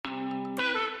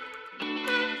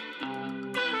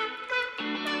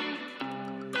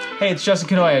Hey, it's Justin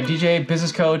KANOYA, DJ,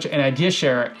 business coach, and idea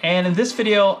sharer. And in this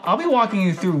video, I'll be walking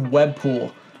you through Web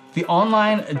Pool, the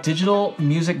online digital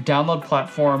music download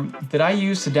platform that I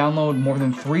use to download more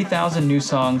than 3,000 new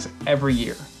songs every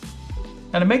year.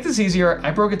 Now to make this easier, I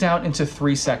broke it down into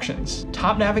 3 sections: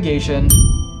 top navigation,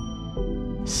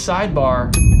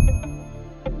 sidebar,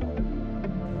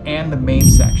 and the main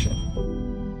section.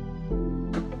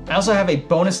 I also have a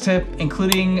bonus tip,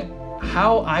 including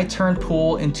how I turned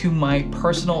Pool into my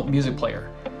personal music player.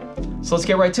 So let's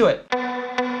get right to it.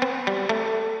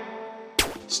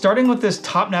 Starting with this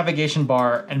top navigation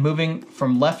bar and moving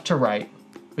from left to right,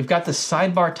 we've got the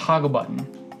sidebar toggle button.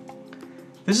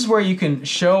 This is where you can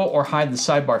show or hide the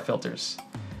sidebar filters.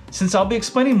 Since I'll be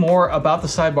explaining more about the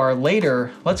sidebar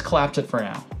later, let's collapse it for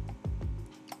now.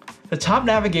 The top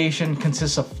navigation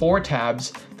consists of 4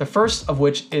 tabs, the first of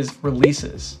which is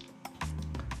Releases.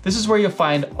 This is where you'll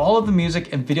find all of the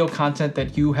music and video content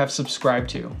that you have subscribed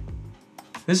to.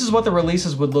 This is what the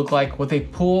releases would look like with a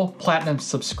Pool Platinum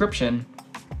subscription,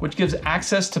 which gives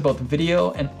access to both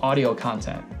video and audio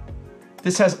content.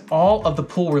 This has all of the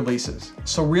Pool releases,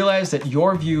 so realize that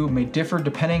your view may differ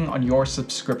depending on your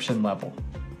subscription level.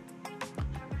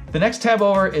 The next tab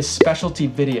over is Specialty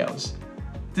Videos.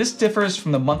 This differs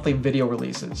from the monthly video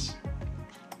releases.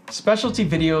 Specialty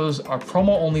videos are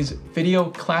promo-only's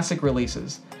video classic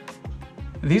releases.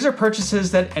 These are purchases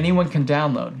that anyone can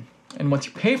download, and once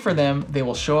you pay for them, they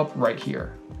will show up right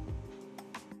here.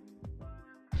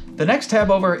 The next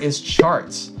tab over is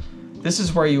Charts. This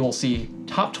is where you will see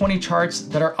top 20 charts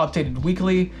that are updated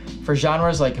weekly for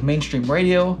genres like mainstream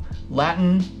radio,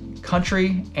 Latin,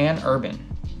 country, and urban.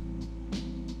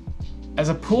 As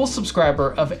a Pool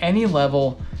subscriber of any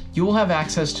level, you will have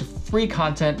access to free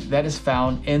content that is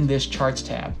found in this Charts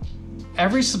tab.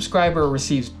 Every subscriber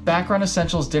receives Background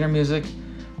Essentials dinner music,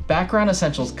 Background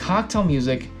Essentials cocktail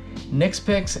music, Nix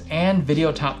Picks, and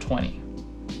Video Top 20.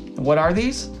 What are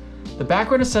these? The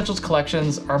Background Essentials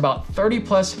collections are about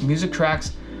 30+ music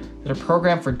tracks that are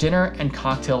programmed for dinner and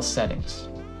cocktail settings.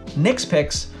 Nix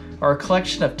Picks are a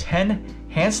collection of 10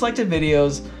 hand-selected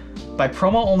videos by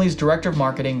Promo Only's Director of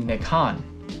Marketing, Nick Hahn.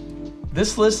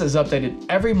 This list is updated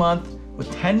every month with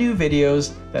 10 new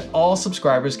videos that all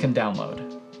subscribers can download.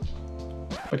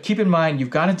 But keep in mind, you've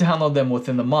got to download them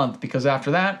within the month because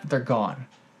after that, they're gone.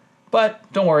 But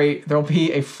don't worry, there'll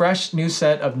be a fresh new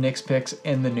set of Nix Picks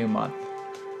in the new month.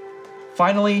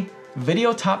 Finally,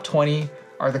 Video Top 20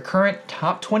 are the current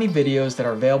top 20 videos that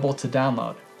are available to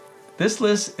download. This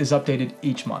list is updated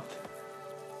each month.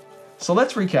 So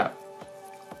let's recap.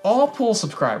 All Pool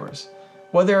subscribers,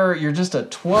 whether you're just a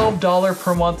 $12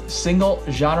 per month single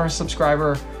genre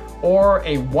subscriber or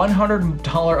a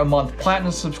 $100 a month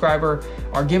platinum subscriber,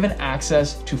 are given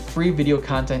access to free video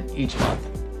content each month.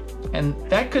 And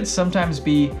that could sometimes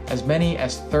be as many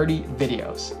as 30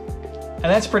 videos. And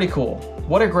that's pretty cool.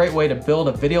 What a great way to build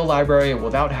a video library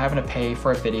without having to pay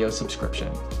for a video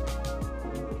subscription.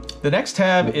 The next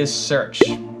tab is Search.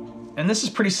 And this is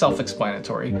pretty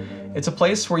self-explanatory. It's a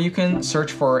place where you can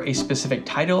search for a specific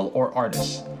title or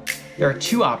artist. There are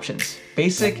 2 options,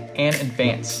 Basic and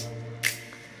Advanced.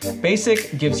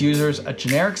 Basic gives users a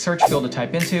generic search field to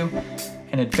type into,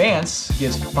 and Advanced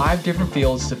gives 5 different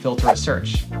fields to filter a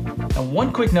search. And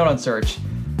one quick note on Search,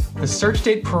 the search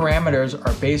date parameters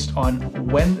are based on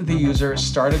when the user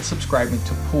started subscribing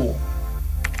to Pool.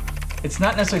 It's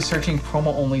not necessarily searching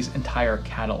Promo Only's entire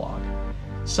catalog.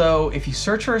 So if you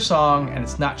search for a song and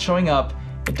it's not showing up,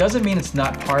 it doesn't mean it's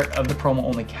not part of the Promo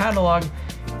Only catalog.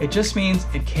 It just means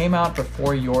it came out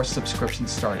before your subscription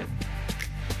started.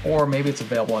 Or maybe it's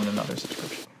available in another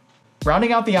subscription.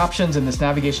 Rounding out the options in this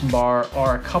navigation bar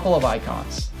are a couple of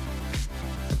icons.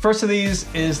 The first of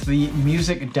these is the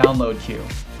music download queue.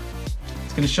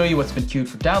 It's going to show you what's been queued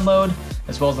for download,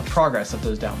 as well as the progress of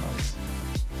those downloads.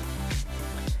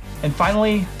 And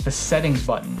finally, the settings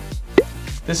button.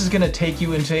 This is going to take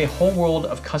you into a whole world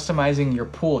of customizing your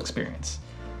Pool experience.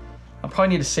 I'll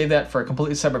probably need to save that for a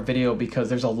completely separate video because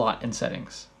there's a lot in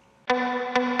settings.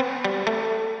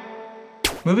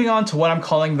 Moving on to what I'm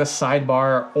calling the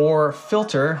sidebar or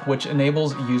filter, which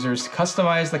enables users to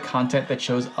customize the content that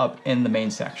shows up in the main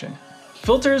section.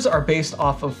 Filters are based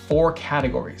off of 4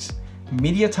 categories: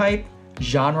 media type,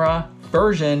 genre,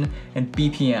 version, and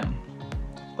BPM.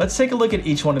 Let's take a look at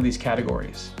each one of these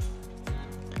categories.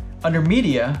 Under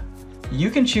media,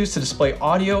 you can choose to display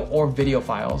audio or video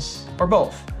files, or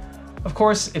both. Of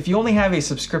course, if you only have a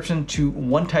subscription to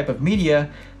one type of media,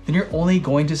 then you're only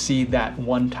going to see that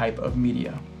one type of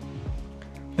media.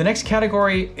 The next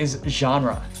category is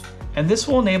genre, and this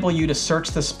will enable you to search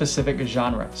the specific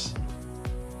genres.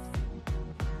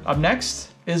 Up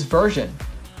next is version.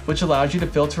 which allows you to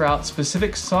filter out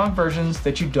specific song versions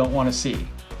that you don't want to see.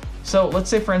 So let's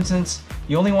say, for instance,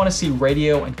 you only want to see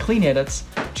radio and clean edits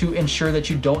to ensure that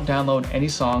you don't download any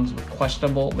songs with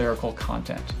questionable lyrical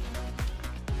content.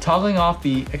 Toggling off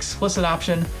the explicit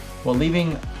option while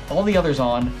leaving all the others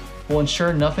on will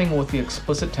ensure nothing with the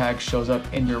explicit tag shows up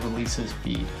in your releases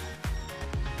feed.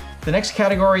 The next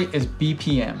category is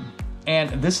BPM, and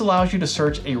this allows you to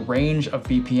search a range of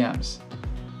BPMs.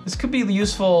 This could be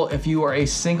useful if you are a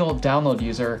single download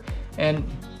user and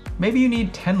maybe you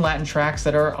need 10 Latin tracks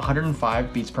that are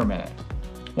 105 beats per minute.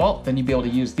 Well, then you'd be able to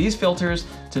use these filters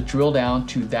to drill down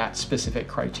to that specific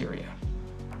criteria.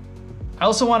 I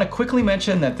also want to quickly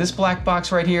mention that this black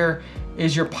box right here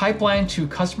is your pipeline to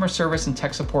customer service and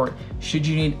tech support should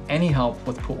you need any help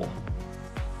with Pool.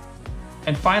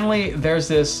 And finally, there's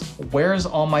this "Where's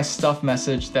all my stuff"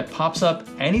 message that pops up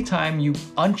anytime you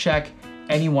uncheck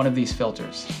any one of these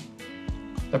filters.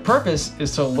 The purpose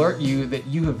is to alert you that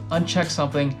you have unchecked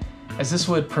something, as this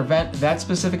would prevent that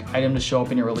specific item to show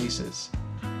up in your releases.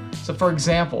 So for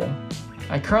example,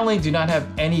 I currently do not have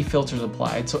any filters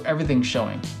applied, so everything's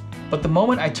showing. But the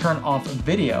moment I turn off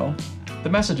video, the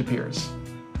message appears.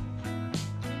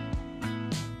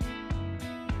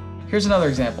 Here's another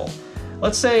example.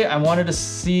 Let's say I wanted to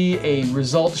see a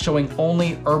result showing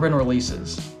only urban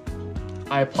releases.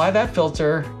 I apply that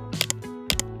filter,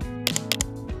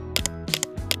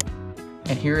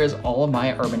 and here is all of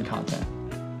my urban content.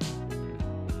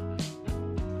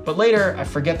 But later, I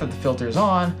forget that the filter is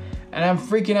on, and I'm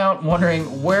freaking out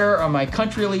wondering, where are my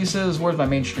country releases? Where's my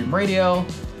mainstream radio?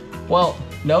 Well,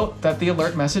 note that the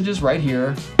alert message is right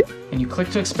here, and you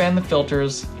click to expand the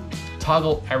filters,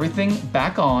 toggle everything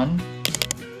back on,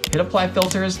 hit apply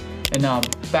filters, and now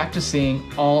I'm back to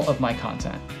seeing all of my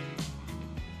content.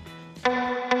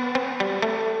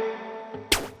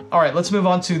 All right, let's move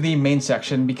on to the main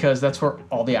section because that's where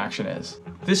all the action is.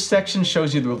 This section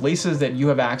shows you the releases that you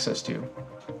have access to.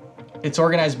 It's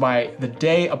organized by the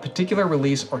day a particular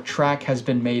release or track has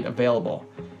been made available.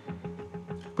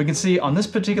 We can see on this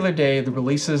particular day the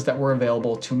releases that were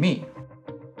available to me.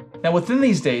 Now within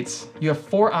these dates, you have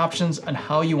 4 options on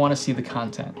how you want to see the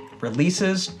content: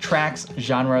 releases, tracks,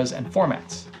 genres, and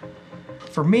formats.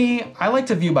 For me, I like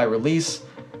to view by release,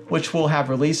 which will have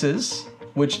releases,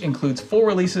 which includes full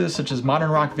releases such as modern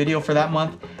rock video for that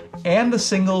month, and the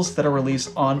singles that are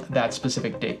released on that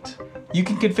specific date. You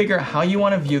can configure how you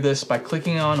want to view this by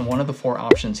clicking on one of the 4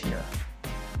 options here.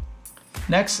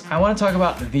 Next, I want to talk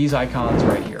about these icons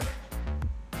right here.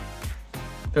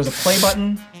 There's a play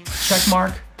button, check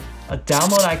mark, a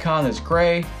download icon that's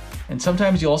gray, and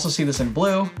sometimes you'll also see this in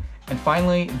blue, and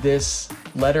finally this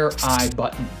letter I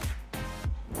button.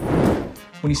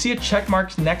 When you see a check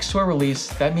mark next to a release,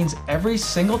 that means every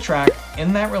single track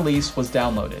in that release was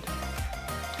downloaded.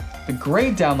 The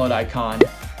gray download icon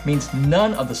means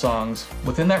none of the songs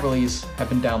within that release have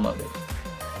been downloaded.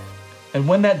 And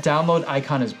when that download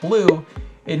icon is blue,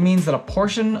 it means that a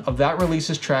portion of that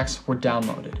release's tracks were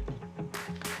downloaded.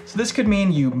 So this could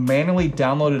mean you manually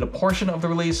downloaded a portion of the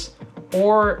release,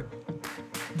 or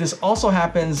this also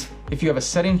happens if you have a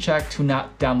setting check to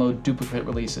not download duplicate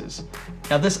releases.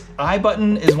 Now this I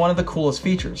button is one of the coolest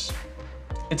features.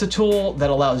 It's a tool that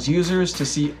allows users to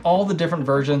see all the different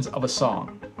versions of a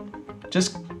song.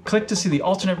 Just click to see the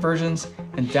alternate versions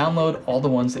and download all the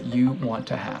ones that you want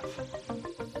to have.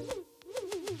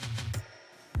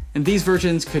 And these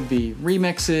versions could be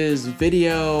remixes,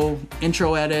 video,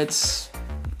 intro edits,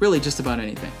 really just about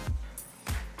anything.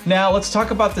 Now let's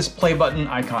talk about this play button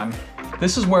icon.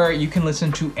 This is where you can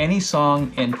listen to any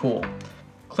song in Pool.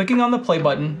 Clicking on the play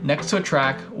button next to a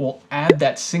track will add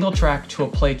that single track to a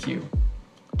play queue.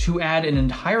 To add an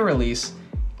entire release,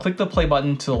 click the play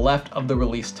button to the left of the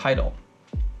release title.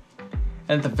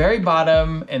 And at the very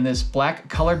bottom in this black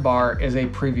colored bar is a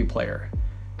preview player.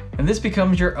 And this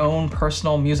becomes your own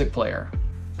personal music player.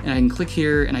 And I can click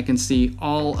here and I can see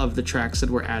all of the tracks that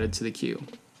were added to the queue.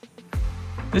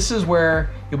 This is where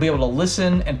you'll be able to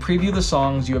listen and preview the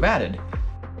songs you have added.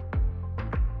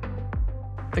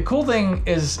 The cool thing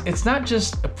is it's not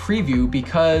just a preview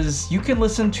because you can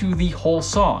listen to the whole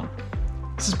song.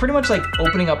 This is pretty much like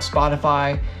opening up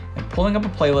Spotify and pulling up a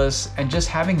playlist and just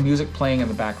having music playing in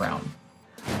the background.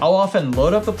 I'll often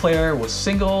load up the player with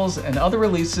singles and other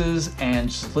releases and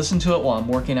just listen to it while I'm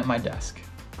working at my desk.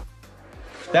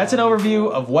 That's an overview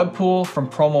of Web Pool from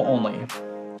Promo Only.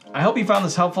 I hope you found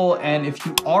this helpful, and if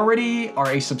you already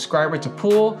are a subscriber to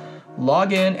Pool,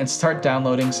 log in and start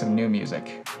downloading some new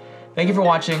music. Thank you for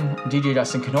watching. I'm DJ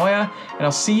Kanoya, and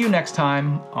I'll see you next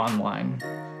time online.